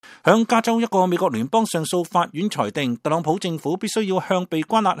響加州一個美國聯邦上訴法院裁定，特朗普政府必須要向被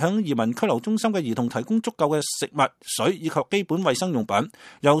關押響移民拘留中心嘅兒童提供足夠嘅食物、水以及基本衛生用品。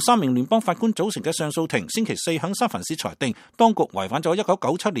由3名聯邦法官組成嘅上訴庭星期四響三藩市裁定，當局違反咗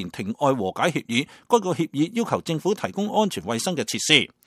1997年庭外和解協議。該個協議要求政府提供安全衛生嘅設施。